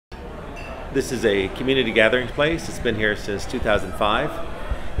This is a community gathering place. It's been here since 2005.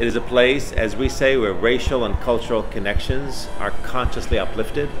 It is a place, as we say, where racial and cultural connections are consciously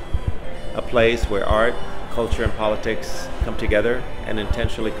uplifted. A place where art, culture, and politics come together and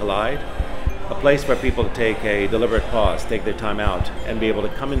intentionally collide. A place where people take a deliberate pause, take their time out, and be able to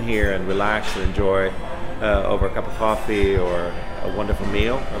come in here and relax and enjoy over a cup of coffee or a wonderful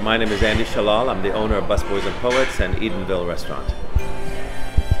meal. My name is Andy Shallal. I'm the owner of Busboys Poets and Eatonville restaurant.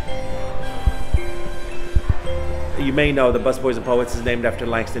 You may know that Busboys and Poets is named after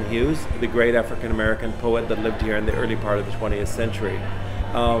Langston Hughes, the great African-American poet that lived here in the early part of the 20th century.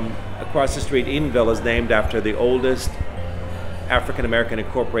 Across the street, Eatonville is named after the oldest African-American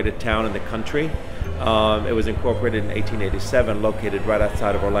incorporated town in the country. It was incorporated in 1887, located right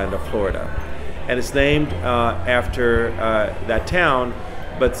outside of Orlando, Florida. And it's named after that town,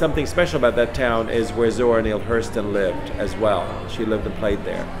 but something special about that town is where Zora Neale Hurston lived as well. She lived and played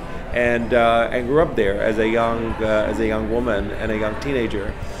there. And grew up there as a young woman and a young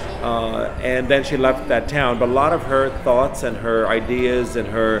teenager, and then she left that town. But a lot of her thoughts and her ideas and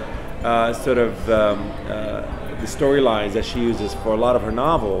her the storylines that she uses for a lot of her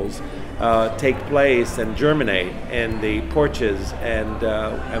novels take place and germinate in the porches and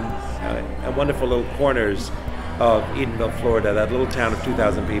wonderful little corners of Eatonville, Florida, that little town of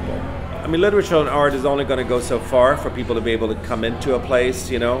 2,000 people. I mean, literature and art is only going to go so far for people to be able to come into a place,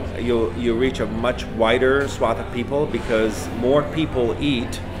 you know. You reach a much wider swath of people because more people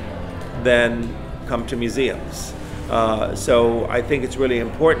eat than come to museums. So I think it's really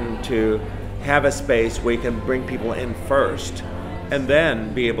important to have a space where you can bring people in first and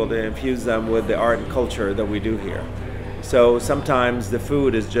then be able to infuse them with the art and culture that we do here. So sometimes the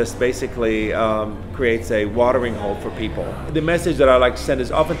food is just basically creates a watering hole for people. The message that I like to send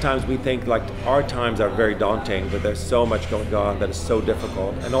is oftentimes we think like our times are very daunting, but there's so much going on that is so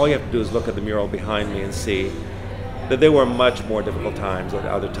difficult. And all you have to do is look at the mural behind me and see that there were much more difficult times at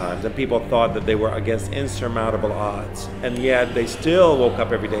other times. And people thought that they were against insurmountable odds. And yet they still woke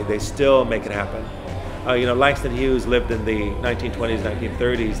up every day, they still make it happen. You know, Langston Hughes lived in the 1920s,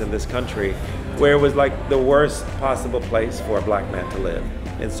 1930s in this country, where it was like the worst possible place for a black man to live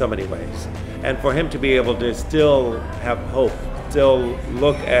in so many ways. And for him to be able to still have hope, still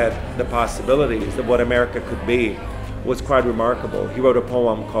look at the possibilities of what America could be was quite remarkable. He wrote a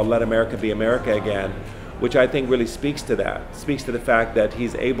poem called Let America Be America Again, which I think really speaks to that, speaks to the fact that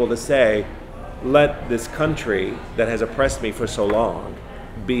he's able to say, let this country that has oppressed me for so long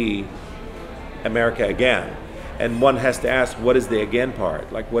be America again. And one has to ask, what is the again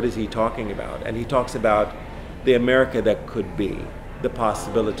part? Like, what is he talking about? And he talks about the America that could be, the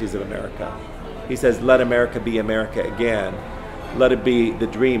possibilities of America. He says, let America be America again. Let it be the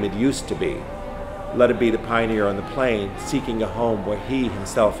dream it used to be. Let it be the pioneer on the plain, seeking a home where he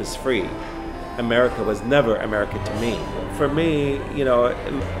himself is free. America was never America to me. For me, you know,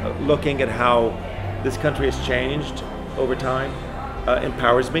 looking at how this country has changed over time,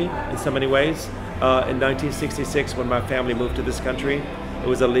 empowers me in so many ways. In 1966, when my family moved to this country, it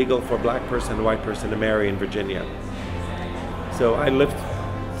was illegal for a black person and a white person to marry in Virginia. So I lived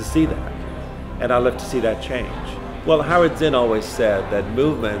to see that, and I lived to see that change. Well, Howard Zinn always said that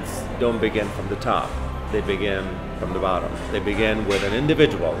movements don't begin from the top, they begin from the bottom. They begin with an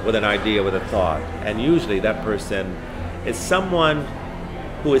individual, with an idea, with a thought, and usually that person is someone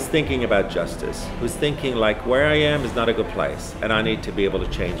who is thinking about justice, who's thinking like, where I am is not a good place, and I need to be able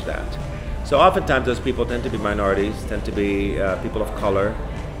to change that. So oftentimes those people tend to be minorities, tend to be people of color,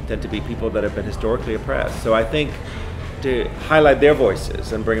 tend to be people that have been historically oppressed. So I think to highlight their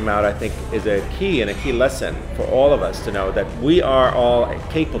voices and bring them out, I think is a key and a key lesson for all of us to know that we are all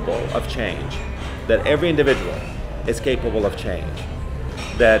capable of change, that every individual is capable of change,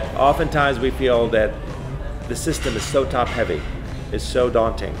 that oftentimes we feel that the system is so top heavy, is so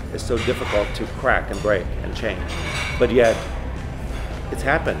daunting, is so difficult to crack and break and change. But yet, it's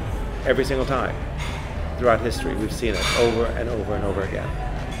happened every single time throughout history. We've seen it over and over and over again.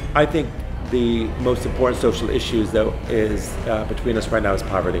 I think the most important social issues that is between us right now is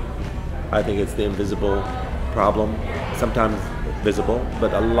poverty. I think it's the invisible problem, sometimes visible,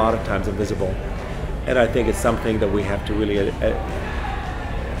 but a lot of times invisible. And I think it's something that we have to really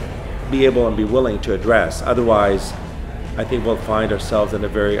be able and be willing to address. Otherwise, I think we'll find ourselves in a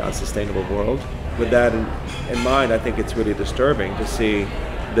very unsustainable world. With that in mind, I think it's really disturbing to see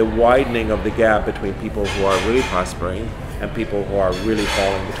the widening of the gap between people who are really prospering and people who are really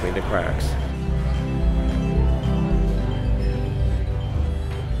falling between the cracks.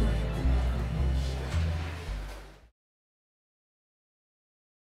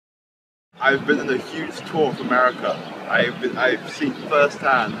 I've been on a huge tour of America. I've seen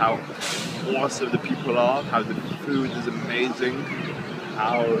firsthand how awesome the people are, how the food is amazing,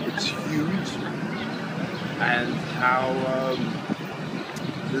 how it's huge, and how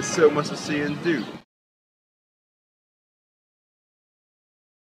there's so much to see and do.